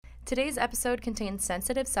Today's episode contains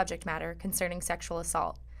sensitive subject matter concerning sexual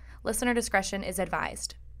assault. Listener discretion is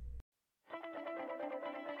advised.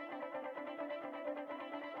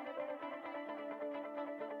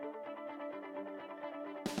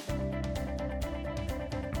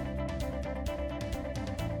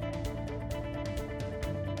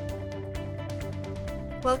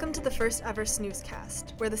 Welcome to the first ever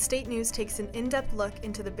SNEWSCAST, where the state news takes an in-depth look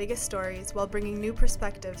into the biggest stories while bringing new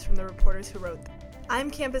perspectives from the reporters who wrote them. I'm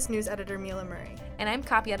campus news editor Mila Murray. And I'm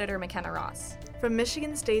copy editor McKenna Ross. From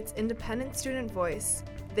Michigan State's independent student voice,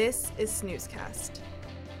 this is SNEWSCAST.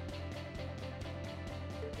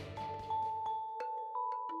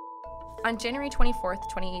 On January 24th,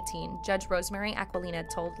 2018, Judge Rosemary Aquilina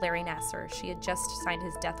told Larry Nassar she had just signed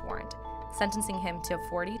his death warrant, sentencing him to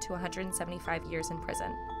 40 to 175 years in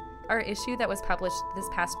prison. Our issue that was published this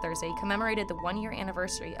past Thursday commemorated the one-year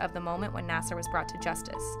anniversary of the moment when Nassar was brought to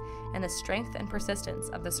justice, and the strength and persistence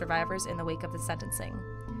of the survivors in the wake of the sentencing.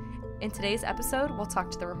 In today's episode, we'll talk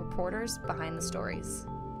to the reporters behind the stories.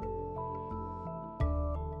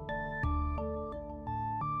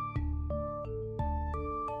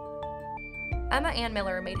 Emma Ann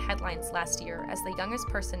Miller made headlines last year as the youngest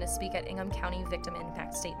person to speak at Ingham County Victim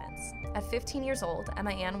Impact Statements. At 15 years old,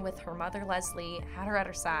 Emma Ann, with her mother Leslie, had her at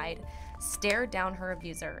her side, stared down her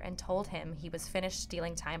abuser and told him he was finished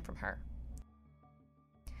stealing time from her.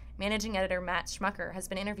 Managing editor Matt Schmucker has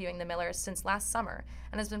been interviewing the Millers since last summer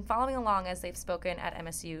and has been following along as they've spoken at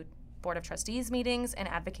MSU Board of Trustees meetings and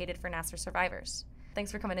advocated for Nassar survivors. Thanks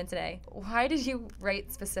for coming in today. Why did you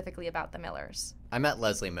write specifically about the Millers? I met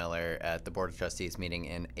Leslie Miller at the Board of Trustees meeting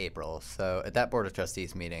in April. So at that Board of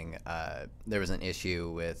Trustees meeting, there was an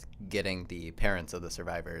issue with getting the parents of the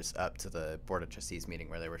survivors up to the Board of Trustees meeting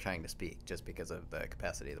where they were trying to speak just because of the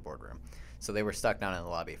capacity of the boardroom. So they were stuck down in the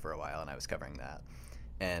lobby for a while, and I was covering that.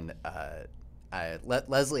 And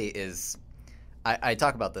Leslie is... I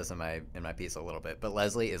talk about this in my piece a little bit, but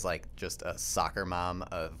Leslie is like just a soccer mom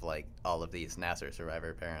of like all of these Nassar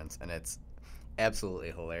survivor parents, and it's absolutely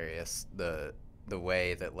hilarious the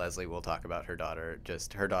way that Leslie will talk about her daughter.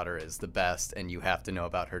 Just her daughter is the best, and you have to know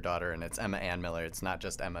about her daughter, and it's Emma Ann Miller. It's not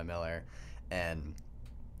just Emma Miller. And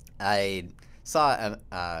I saw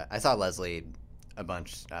Leslie a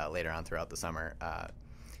bunch later on throughout the summer,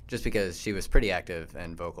 just because she was pretty active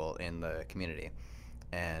and vocal in the community,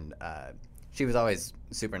 and she was always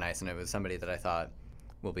super nice, and it was somebody that I thought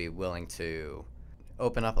will be willing to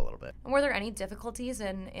open up a little bit. And were there any difficulties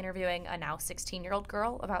in interviewing a now 16-year-old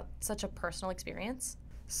girl about such a personal experience?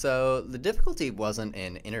 So the difficulty wasn't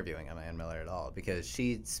in interviewing Emma Ann Miller at all, because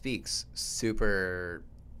she speaks super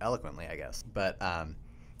eloquently, I guess. But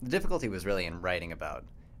the difficulty was really in writing about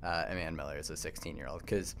Emma Ann Miller as a 16-year-old,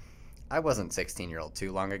 because I wasn't 16-year-old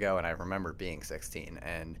too long ago, and I remember being 16,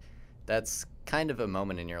 and that's kind of a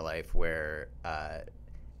moment in your life where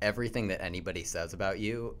everything that anybody says about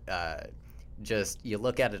you, just you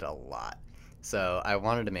look at it a lot. So I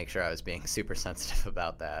wanted to make sure I was being super sensitive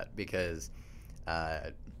about that, because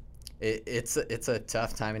it's a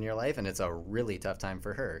tough time in your life, and it's a really tough time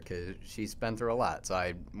for her because she's been through a lot. So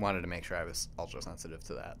I wanted to make sure I was ultra sensitive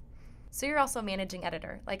to that. So you're also managing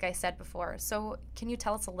editor, like I said before. So can you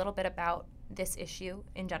tell us a little bit about this issue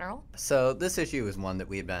in general? So this issue is one that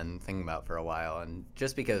we've been thinking about for a while, and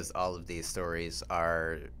just because all of these stories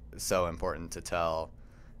are so important to tell,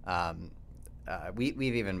 we've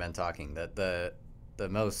even been talking that the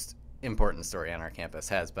most important story on our campus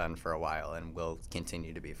has been for a while and will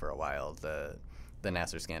continue to be for a while, the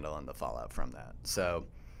Nassar scandal and the fallout from that. So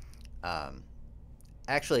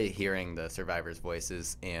actually hearing the survivors'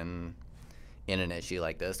 voices in an issue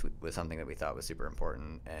like this was something that we thought was super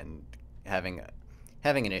important, and having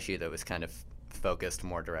an issue that was kind of focused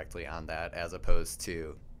more directly on that as opposed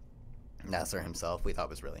to Nassar himself, we thought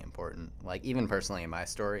was really important. Like, even personally in my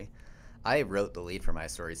story, I wrote the lead for my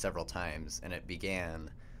story several times, and it began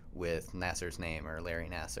with Nassar's name, or Larry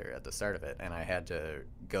Nassar, at the start of it, and I had to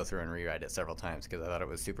go through and rewrite it several times because I thought it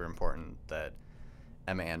was super important that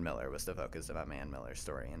Emma Ann Miller was the focus of Emma Ann Miller's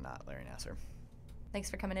story and not Larry Nassar. Thanks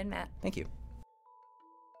for coming in, Matt. Thank you.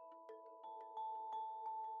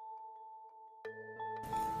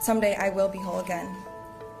 Someday I will be whole again.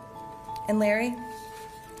 And Larry,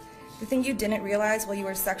 the thing you didn't realize while you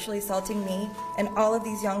were sexually assaulting me and all of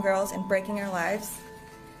these young girls and breaking our lives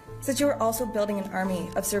is that you were also building an army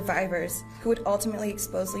of survivors who would ultimately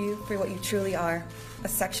expose you for what you truly are, a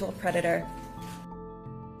sexual predator.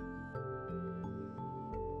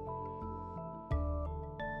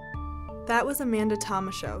 That was Amanda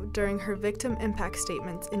Tomashow during her victim impact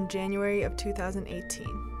statements in January of 2018.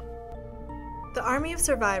 The Army of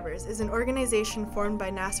Survivors is an organization formed by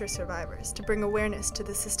Nassar survivors to bring awareness to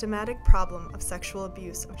the systematic problem of sexual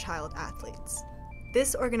abuse of child athletes.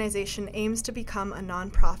 This organization aims to become a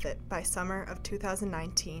nonprofit by summer of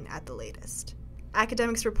 2019 at the latest.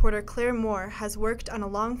 Academics reporter Claire Moore has worked on a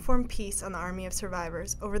long-form piece on the Army of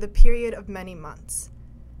Survivors over the period of many months.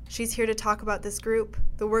 She's here to talk about this group,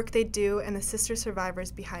 the work they do, and the sister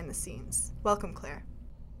survivors behind the scenes. Welcome, Claire.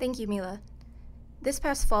 Thank you, Mila. This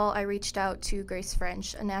past fall, I reached out to Grace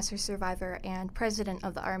French, a Nassar survivor and president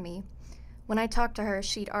of the Army. When I talked to her,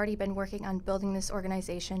 she'd already been working on building this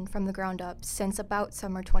organization from the ground up since about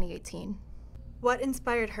summer 2018. What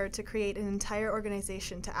inspired her to create an entire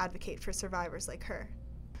organization to advocate for survivors like her?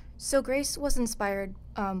 So Grace was inspired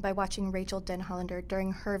by watching Rachel Denhollander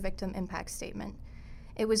during her victim impact statement.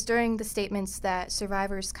 It was during the statements that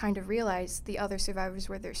survivors kind of realized the other survivors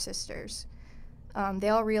were their sisters. They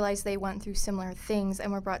all realized they went through similar things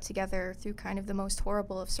and were brought together through kind of the most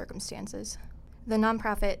horrible of circumstances. The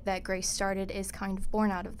nonprofit that Grace started is kind of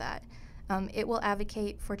born out of that. It will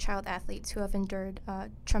advocate for child athletes who have endured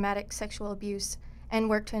traumatic sexual abuse and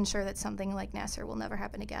work to ensure that something like Nassar will never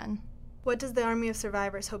happen again. What does the Army of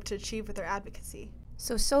Survivors hope to achieve with their advocacy?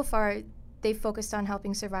 So far, they've focused on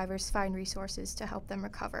helping survivors find resources to help them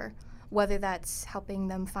recover, whether that's helping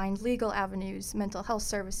them find legal avenues, mental health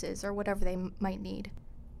services, or whatever they might need.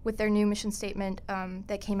 With their new mission statement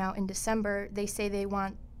that came out in December, they say they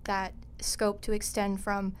want that scope to extend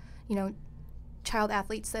from, child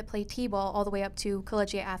athletes that play t-ball all the way up to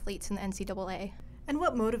collegiate athletes in the NCAA. And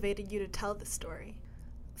what motivated you to tell this story?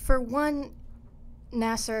 For one,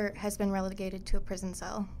 Nassar has been relegated to a prison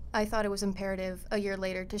cell. I thought it was imperative a year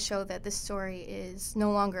later to show that this story is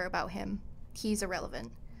no longer about him. He's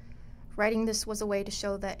irrelevant. Writing this was a way to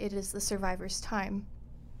show that it is the survivors' time,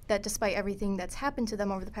 that despite everything that's happened to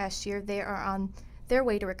them over the past year, they are on their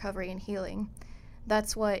way to recovery and healing.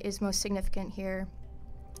 That's what is most significant here,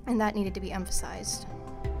 and that needed to be emphasized.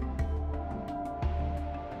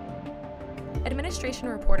 Administration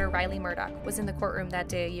reporter Riley Murdoch was in the courtroom that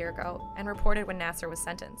day a year ago and reported when Nassar was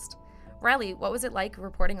sentenced. Riley, what was it like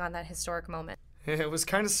reporting on that historic moment? It was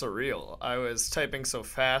kind of surreal. I was typing so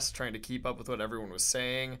fast, trying to keep up with what everyone was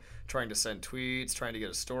saying, trying to send tweets, trying to get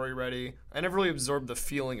a story ready. I never really absorbed the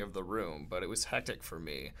feeling of the room, but it was hectic for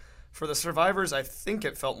me. For the survivors, I think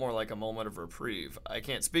it felt more like a moment of reprieve. I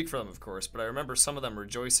can't speak for them, of course, but I remember some of them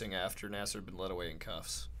rejoicing after Nassar had been led away in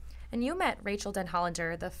cuffs. And you met Rachel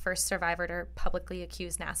Denhollander, the first survivor to publicly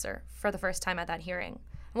accuse Nassar, for the first time at that hearing.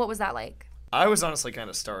 What was that like? I was honestly kind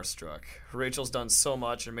of starstruck. Rachel's done so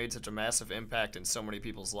much and made such a massive impact in so many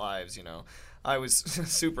people's lives, I was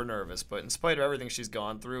super nervous, but in spite of everything she's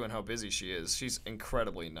gone through and how busy she is, she's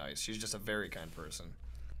incredibly nice. She's just a very kind person.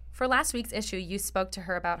 For last week's issue, you spoke to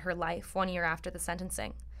her about her life 1 year after the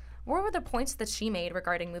sentencing. What were the points that she made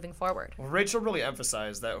regarding moving forward? Well, Rachel really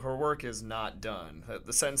emphasized that her work is not done, that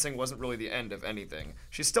the sentencing wasn't really the end of anything.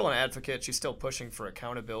 She's still an advocate, she's still pushing for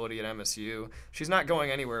accountability at MSU. She's not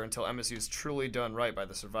going anywhere until MSU's truly done right by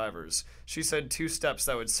the survivors. She said 2 steps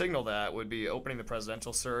that would signal that would be opening the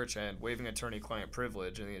presidential search and waiving attorney-client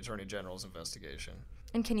privilege in the Attorney General's investigation.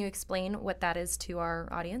 And can you explain what that is to our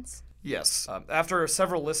audience? Yes. After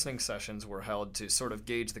several listening sessions were held to sort of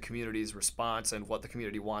gauge the community's response and what the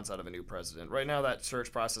community wants out of a new president. Right now that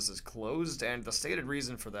search process is closed, and the stated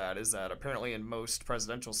reason for that is that apparently in most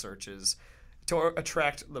presidential searches, to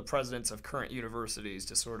attract the presidents of current universities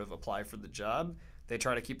to sort of apply for the job, they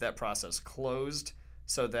try to keep that process closed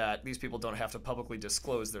so that these people don't have to publicly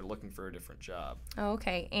disclose they're looking for a different job. Oh,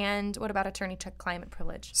 okay. And what about attorney-client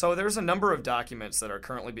privilege? So there's a number of documents that are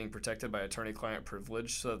currently being protected by attorney-client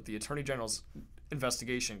privilege so that the Attorney General's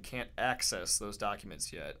investigation can't access those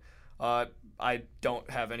documents yet. I don't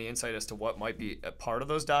have any insight as to what might be a part of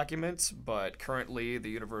those documents, but currently the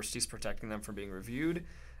university's protecting them from being reviewed.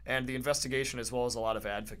 And the investigation, as well as a lot of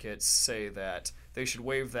advocates, say that they should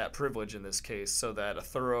waive that privilege in this case so that a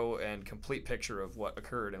thorough and complete picture of what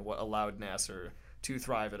occurred and what allowed Nassar to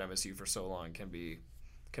thrive at MSU for so long can be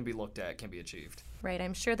looked at, can be achieved. Right.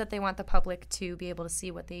 I'm sure that they want the public to be able to see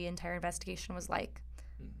what the entire investigation was like.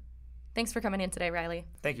 Thanks for coming in today, Riley.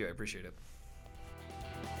 Thank you. I appreciate it.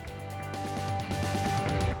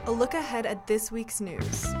 A look ahead at this week's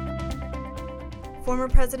news. Former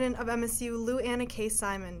president of MSU, Lou Anna K.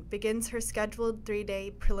 Simon, begins her scheduled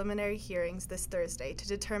 3-day preliminary hearings this Thursday to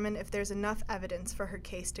determine if there's enough evidence for her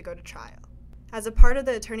case to go to trial. As a part of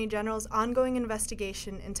the Attorney General's ongoing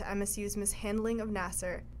investigation into MSU's mishandling of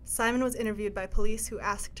Nassar, Simon was interviewed by police who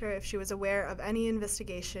asked her if she was aware of any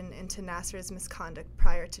investigation into Nassar's misconduct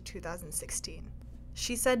prior to 2016.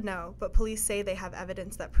 She said no, but police say they have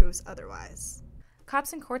evidence that proves otherwise.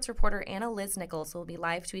 Cops and Courts reporter Anna Liz Nichols will be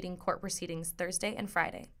live tweeting court proceedings Thursday and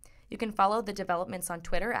Friday. You can follow the developments on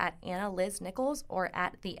Twitter at Anna Liz Nichols or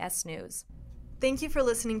at the SNEWS. Thank you for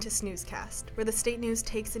listening to SNEWSCAST, where the State News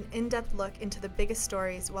takes an in-depth look into the biggest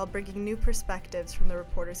stories while bringing new perspectives from the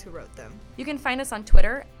reporters who wrote them. You can find us on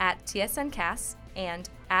Twitter at TSNcast and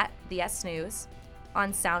at the SNEWS,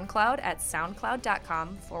 on SoundCloud at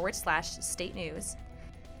soundcloud.com/State News,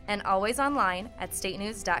 and always online at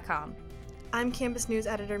statenews.com. I'm Campus News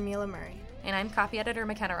Editor Mila Murray. And I'm Copy Editor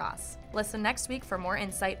McKenna Ross. Listen next week for more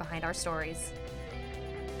insight behind our stories.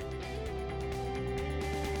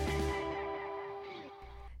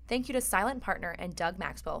 Thank you to Silent Partner and Doug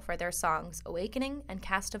Maxwell for their songs Awakening and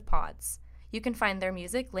Cast of Pods. You can find their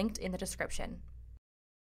music linked in the description.